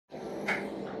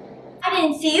I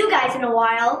didn't see you guys in a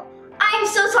while. I'm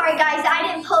so sorry guys, I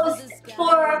didn't post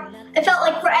for, it felt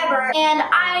like forever, and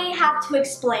I have to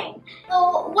explain.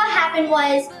 So what happened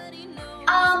was,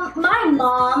 my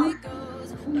mom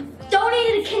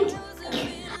donated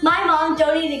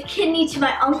a kidney to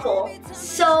my uncle.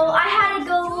 So I had to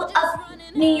go up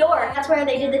New York. That's where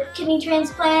they did the kidney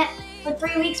transplant. For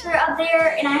 3 weeks we were up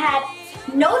there, and I had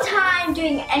no time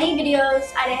doing any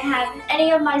videos. I didn't have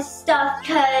any of my stuff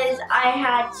because I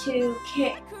had to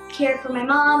care for my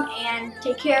mom and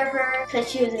take care of her because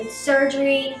she was in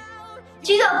surgery.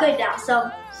 She's all good now,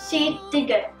 so she did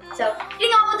good. So getting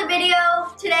on with the video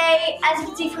today, as you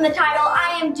can see from the title,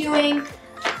 I am doing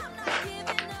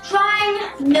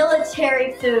trying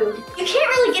military food. You can't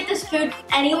really get this food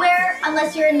anywhere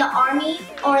unless you're in the army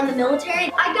or in the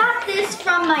military. I got this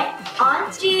from my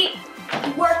aunt. She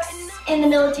works in the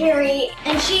military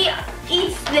and she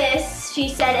eats this, she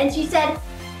said, and she said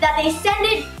that they send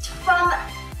it from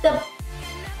the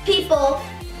people,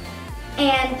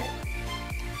 and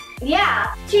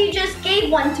yeah, she just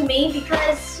gave one to me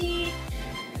because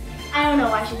I don't know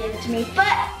why she gave it to me, but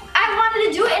I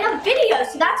wanted to do it in a video,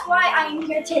 so that's why I'm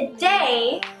here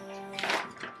today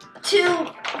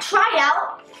to try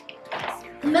out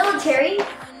military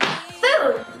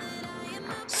food.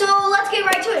 So let's get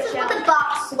right to it. This is what the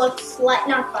box looks like,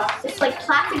 not box, it's like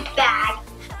plastic bag.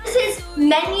 This is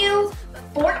menu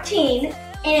 14,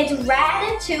 and it's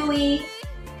ratatouille,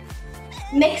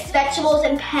 mixed vegetables,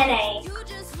 and penne.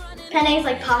 Penne is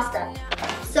like pasta.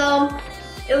 So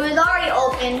it was already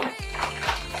open.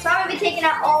 So I'm gonna be taking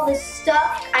out all this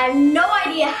stuff. I have no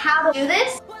idea how to do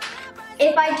this.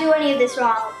 If I do any of this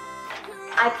wrong,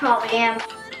 I probably am.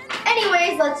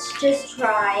 Anyways, let's just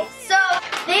try. So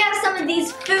they have some of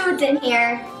these foods in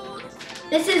here.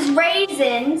 This is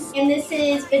raisins, and this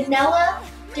is vanilla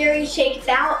dairy shake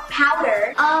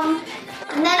powder.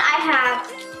 And then I have,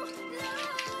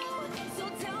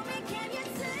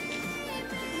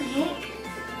 what the heck?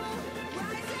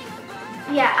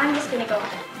 Yeah, I'm just gonna go.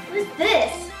 What is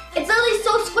this? It's literally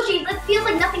so squishy, it feels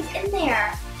like nothing's in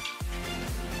there.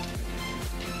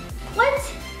 What?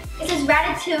 It says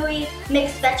ratatouille,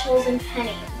 mixed vegetables, and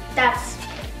penne. That's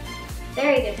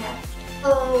very good to have.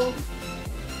 Oh,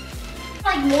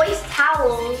 like moist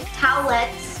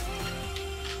towelettes,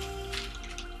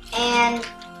 and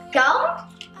gum?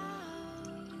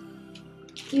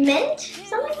 Mint,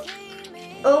 something?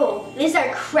 Oh, these are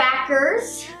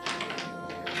crackers.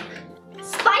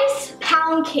 Spice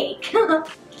pound cake.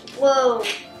 Whoa.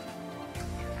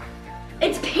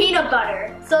 It's peanut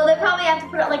butter. So they probably have to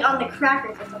put it like on the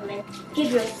crackers or something.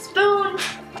 Give you a spoon,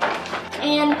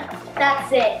 and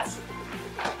that's it.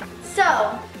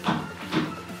 So,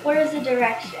 where's the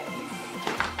directions?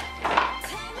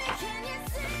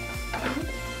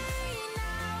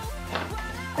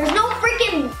 There's no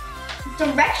freaking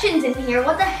directions in here.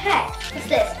 What the heck? What's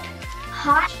this?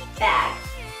 Hot bag.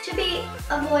 To be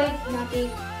avoid not be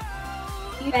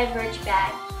beverage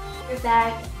bag. Your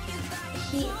bag.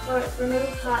 Heat or remove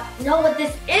hot. Know what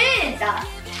this is? I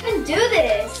can do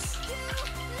this.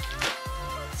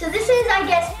 So this is, I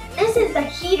guess, this is the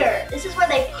heater. This is where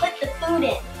they put the food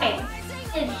in. Okay.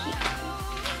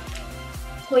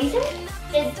 Poison?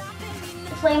 It's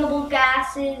flammable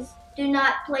gases. Do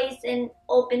not place an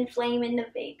open flame in the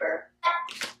vapor.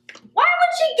 Why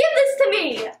would she give this to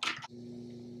me?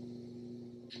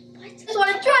 I just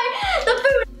want to try the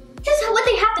food. This is what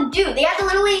they have to do. They have to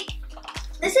literally,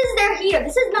 this is their heater.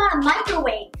 This is not a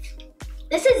microwave.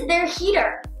 This is their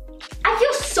heater. I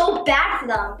feel so bad for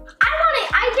them.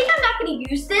 I think I'm not gonna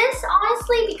use this,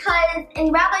 honestly, because,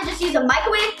 and rather just use a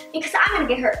microwave because I'm gonna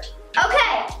get hurt.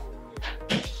 Okay.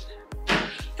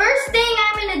 First thing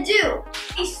I'm gonna do,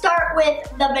 we start with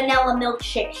the vanilla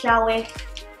milkshake, shall we?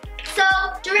 So,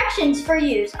 directions for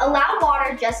use. Allow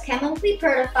water just chemically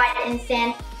purified and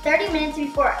stand 30 minutes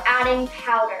before adding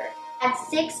powder. Add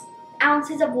 6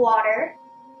 ounces of water.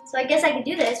 So I guess I could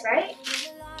do this, right?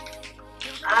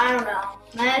 I don't know.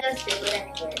 Let's do it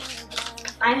anyway.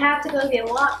 I have to go get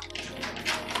water.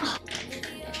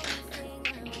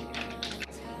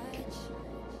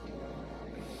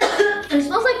 It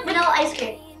smells like vanilla ice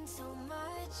cream.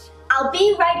 I'll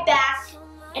be right back,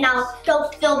 and I'll go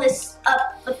fill this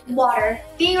up with water.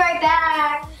 Be right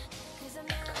back.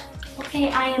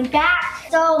 Okay, I am back.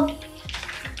 So,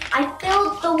 I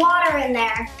filled the water in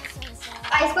there.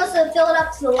 I'm supposed to fill it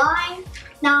up to the line.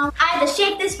 Now, I have to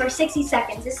shake this for 60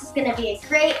 seconds. This is gonna be a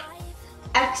great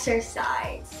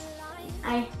exercise. No.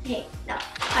 All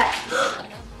right.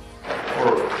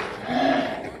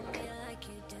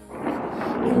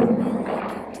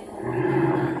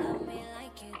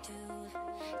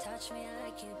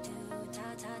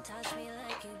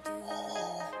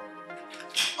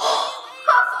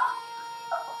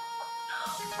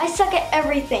 I suck at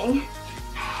everything.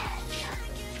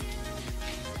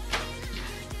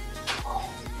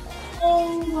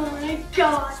 Oh my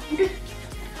god.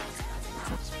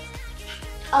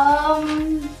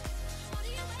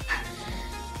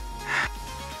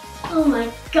 Oh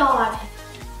my god.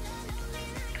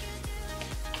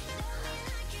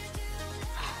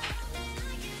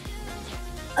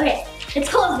 Okay, it's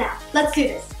closed now. Let's do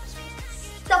this.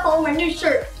 Stuff all over my new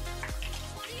shirt.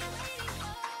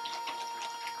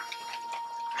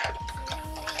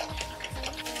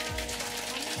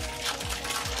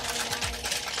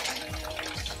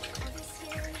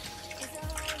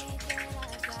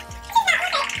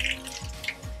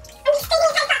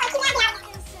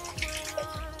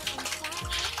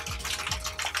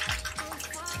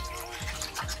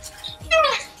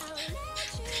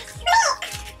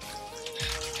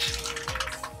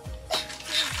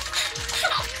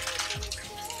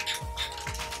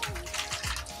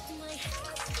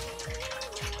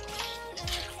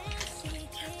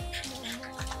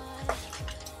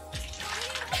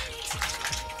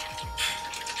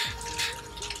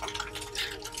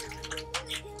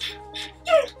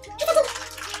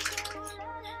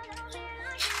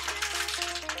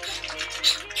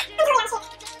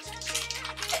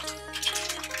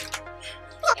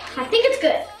 I think it's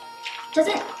good.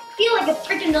 Doesn't feel like a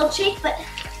freaking milkshake, but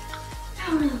I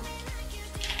don't know.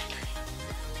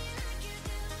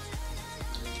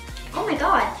 Oh my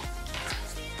god.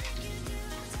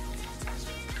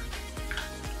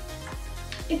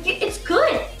 It's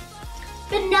good.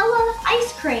 Vanilla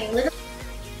ice cream. Literally.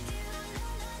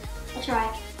 I'll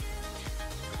try.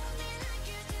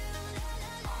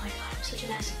 Oh my god, I'm such a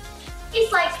mess.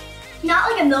 It's like,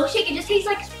 not like a milkshake, it just tastes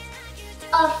like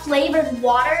a flavored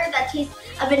water that tastes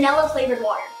a vanilla flavored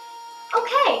water.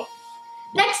 Okay,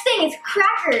 next thing is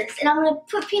crackers, and I'm gonna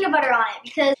put peanut butter on it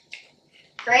because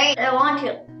great, I want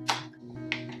to.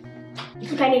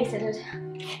 Okay, I need scissors.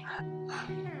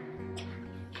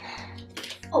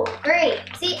 Oh, great.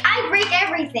 See, I break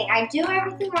everything. I do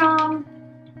everything wrong.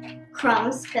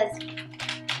 Crumbs, because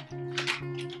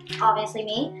obviously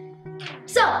me.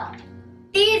 So,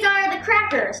 these are the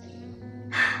crackers.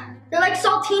 They're like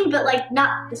saltine, but like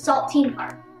not the saltine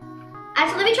part.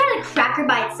 So let me try the cracker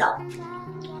by itself.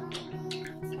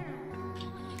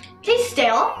 Tastes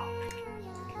stale,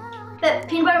 but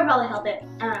peanut butter will probably help it.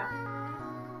 I don't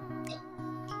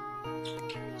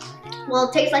know. Well,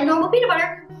 it tastes like normal peanut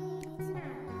butter.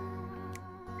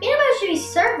 Peanut butter should be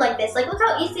served like this. Like, look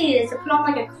how easy it is to put on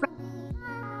like a cracker.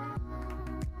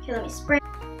 Okay, let me spray.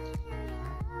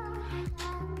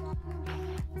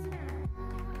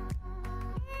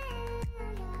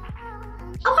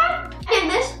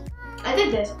 I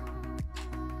did this.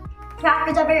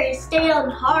 Crackers are very stale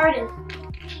and hard,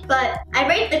 but I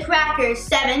rate the crackers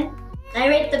 7, and I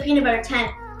rate the peanut butter 10.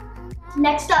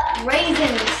 Next up,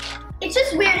 raisins. It's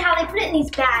just weird how they put it in these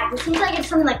bags. It seems like it's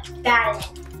something like bad in it.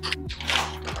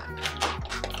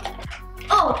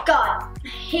 Oh god, I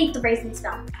hate the raisin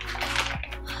smell.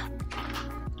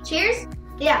 Cheers?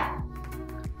 Yeah.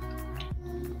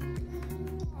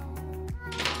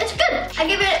 It's good. I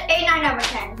give it a 9 out of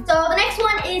 10. So the next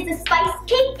one is the spice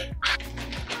cake.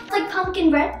 It's like pumpkin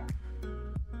bread.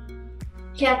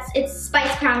 Yeah, it's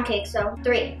spice pound cake, so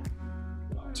 3,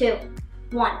 2,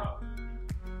 1.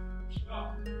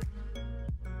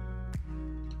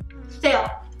 Stale.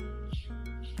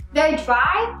 Very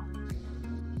dry.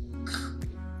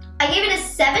 I gave it a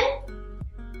 7.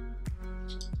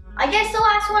 I guess the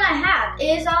last one I have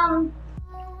is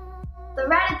the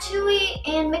ratatouille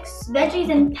and mixed veggies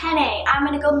and penne. I'm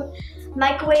gonna go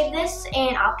microwave this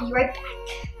and I'll be right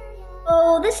back.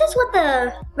 So this is what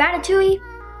the ratatouille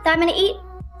that I'm gonna eat,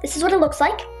 this is what it looks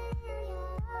like.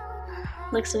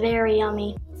 Looks very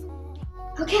yummy.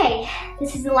 Okay,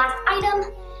 this is the last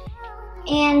item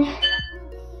and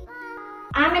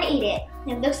I'm gonna eat it.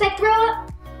 It looks like throw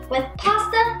up with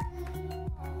pasta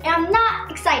and I'm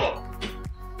not excited.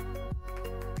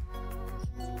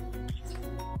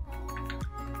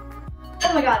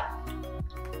 Oh my god.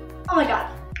 Oh my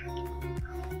god.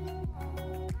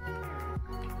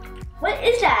 What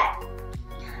is that?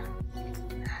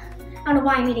 I don't know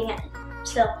why I'm eating it.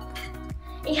 Still.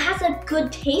 It has a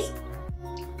good taste.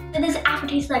 But this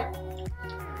aftertaste like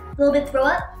a little bit throw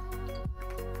up.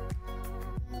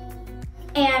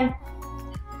 And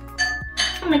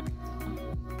oh my,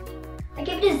 I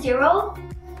give it a 0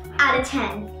 out of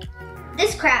 10.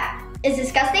 This crap is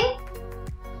disgusting.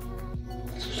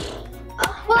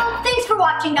 Well, thanks for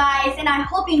watching, guys, and I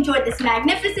hope you enjoyed this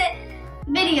magnificent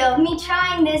video of me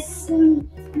trying this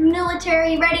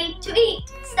military ready to eat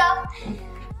stuff.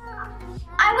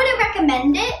 I wouldn't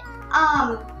recommend it.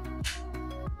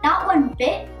 Not one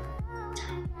bit.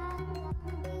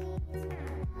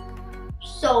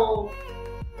 So,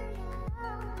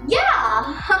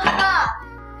 yeah.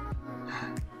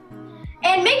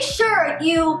 And make sure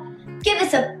you give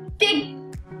us a big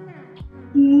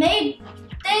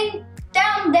thing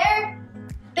down there,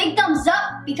 big thumbs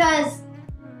up, because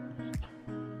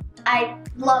I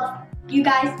love you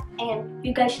guys and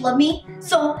you guys love me.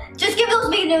 So just give those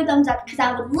big new thumbs up because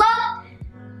I would love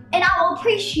and I will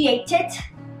appreciate it.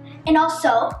 And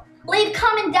also leave a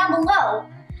comment down below.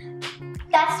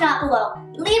 That's not below.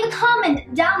 Leave a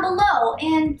comment down below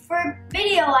and for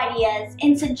video ideas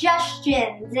and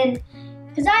suggestions, and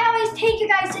because I always take your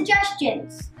guys'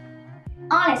 suggestions.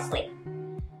 Honestly,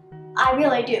 I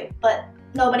really do, but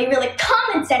nobody really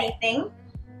comments anything.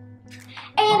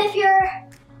 And if you're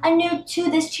new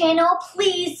to this channel,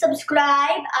 please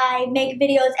subscribe. I make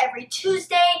videos every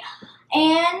Tuesday,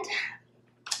 and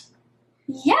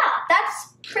yeah,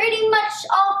 that's pretty much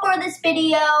all for this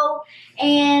video.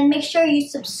 And make sure you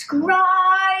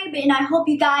subscribe, and I hope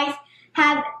you guys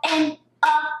have an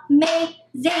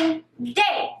amazing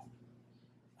day.